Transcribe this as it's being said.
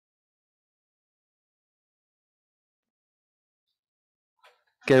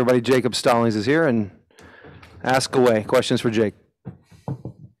Okay, everybody, Jacob Stallings is here, and ask away. Questions for Jake.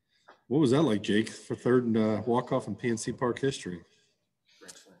 What was that like, Jake, for third walk-off in PNC Park history?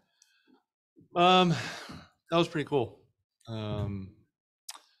 That was pretty cool. I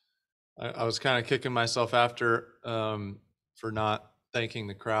was kind of kicking myself after for not thanking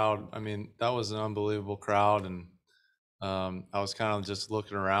the crowd. I mean, that was an unbelievable crowd, and I was kind of just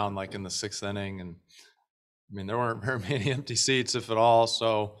looking around like in the sixth inning, and I mean, there weren't very many empty seats, if at all.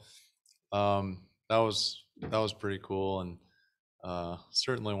 So that was pretty cool, and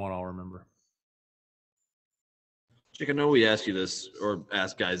certainly one I'll remember. Jake, I know we ask you this, or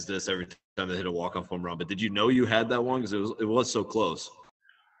ask guys this every time they hit a walk-off home run, but did you know you had that one? Because it was so close.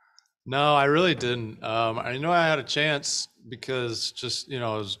 No, I really didn't. I know I had a chance because just, it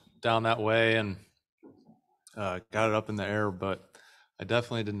was down that way and got it up in the air, but I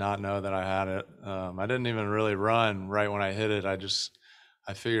definitely did not know that I had it. I didn't even really run right when I hit it. I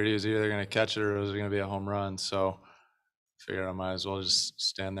figured he was either going to catch it or it was going to be a home run. So I figured I might as well just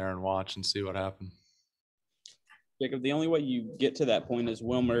stand there and watch and see what happened. Jacob, the only way you get to that point is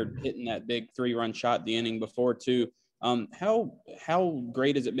Wilmer hitting that big 3-run shot the inning before too. How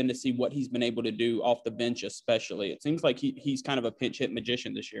great has it been to see what he's been able to do off the bench, especially? It seems like he's kind of a pinch hit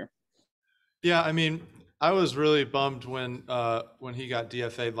magician this year. Yeah, I mean, I was really bummed when he got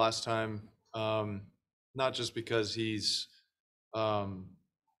DFA'd last time. Not just because he's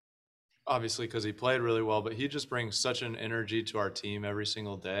obviously because he played really well, but he just brings such an energy to our team every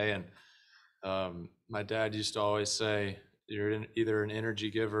single day. And my dad used to always say, you're either an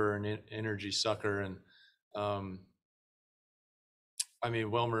energy giver or an energy sucker. And I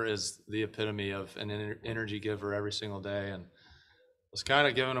mean, Wilmer is the epitome of an energy giver every single day. And I was kind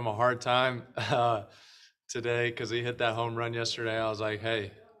of giving him a hard time today because he hit that home run yesterday. I was like,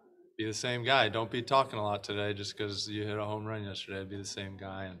 hey, be the same guy. Don't be talking a lot today just because you hit a home run yesterday. Be the same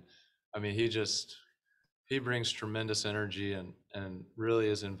guy. And I mean, he brings tremendous energy and really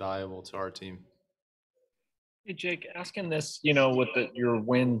is invaluable to our team. Hey, Jake, asking this, with your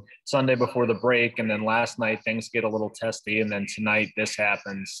win Sunday before the break, and then last night things get a little testy, and then tonight this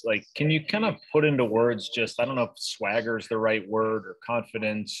happens. Like, can you kind of put into words just, I don't know if swagger is the right word, or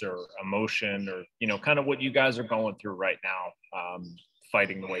confidence or emotion, or, kind of what you guys are going through right now,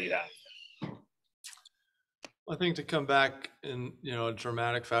 fighting the way you have? I think to come back in, a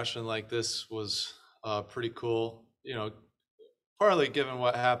dramatic fashion like this was pretty cool, partly given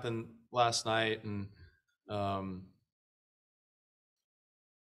what happened last night and,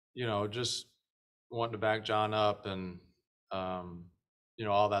 just wanting to back John up and,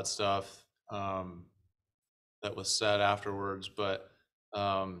 all that stuff that was said afterwards. But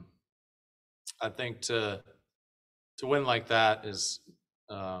I think to win like that is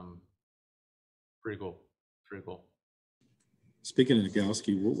pretty cool. Pretty cool. Speaking of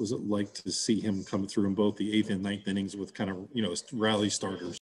Nagowski, what was it like to see him come through in both the 8th and 9th innings with kind of, rally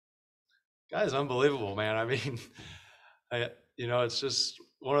starters? Guy's unbelievable, man. I mean, it's just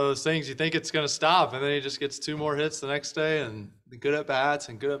one of those things you think it's going to stop, and then he just gets 2 more hits the next day and good at bats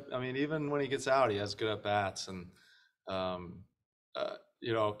and even when he gets out, he has good at bats. And,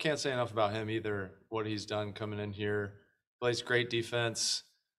 can't say enough about him either, what he's done coming in here. Plays great defense.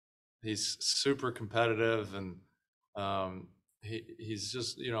 He's super competitive, and he's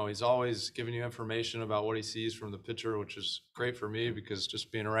just, he's always giving you information about what he sees from the pitcher, which is great for me because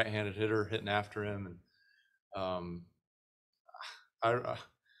just being a right-handed hitter, hitting after him, and I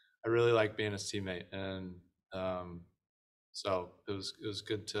really like being his teammate, and so it was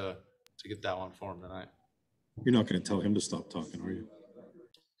good to get that one for him tonight. You're not going to tell him to stop talking, are you?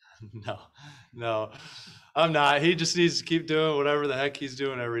 No, I'm not. He just needs to keep doing whatever the heck he's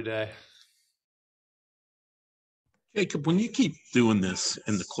doing every day. Jacob, when you keep doing this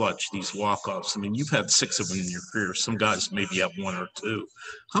in the clutch, these walk-offs, I mean, you've had 6 of them in your career. Some guys maybe have 1 or 2.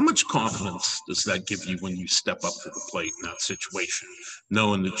 How much confidence does that give you when you step up to the plate in that situation,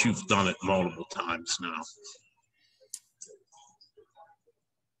 knowing that you've done it multiple times now?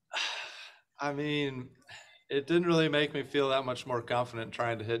 I mean, it didn't really make me feel that much more confident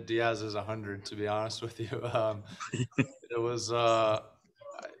trying to hit Diaz's 100, to be honest with you. It was, I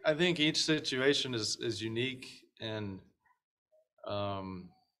think each situation is unique. And, I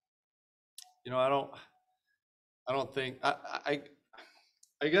don't think, I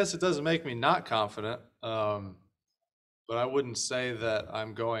guess it doesn't make me not confident. But I wouldn't say that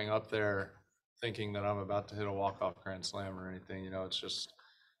I'm going up there thinking that I'm about to hit a walk-off grand slam or anything. It's just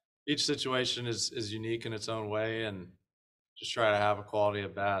each situation is unique in its own way, and just try to have a quality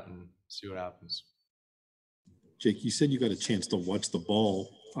at bat and see what happens. Jake, you said you got a chance to watch the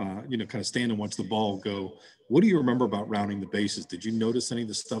ball kind of stand and watch the ball go. What do you remember about rounding the bases? Did you notice any of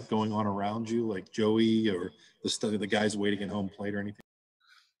the stuff going on around you, like Joey or the guys waiting at home plate or anything?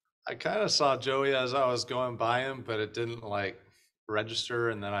 I kind of saw Joey as I was going by him, but it didn't like register.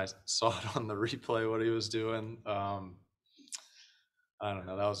 And then I saw it on the replay what he was doing. I don't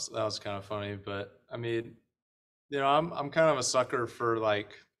know. That was kind of funny, but I mean, I'm kind of a sucker for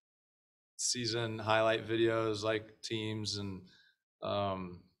like season highlight videos, like teams, and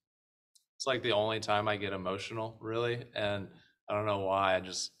it's like the only time I get emotional, really. And I don't know why. I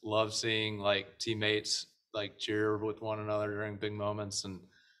just love seeing like teammates like cheer with one another during big moments, and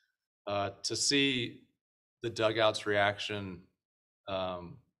to see the dugout's reaction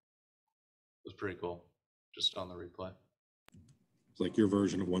was pretty cool, just on the replay. It's like your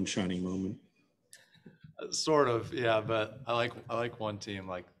version of one shining moment. Sort of, yeah. But I like one team,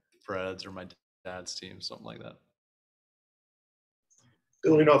 like the Preds or my dad's team, something like that.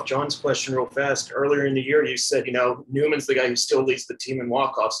 Building off John's question real fast, earlier in the year, you said, Newman's the guy who still leads the team in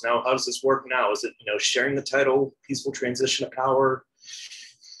walk-offs. Now, how does this work now? Is it, sharing the title, peaceful transition of power?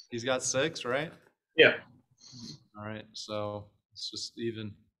 He's got 6, right? Yeah. All right. So it's just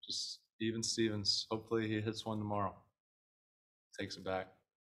even Stevens. Hopefully he hits one tomorrow. Takes it back.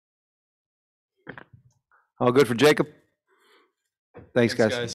 All good for Jacob. Thanks, guys.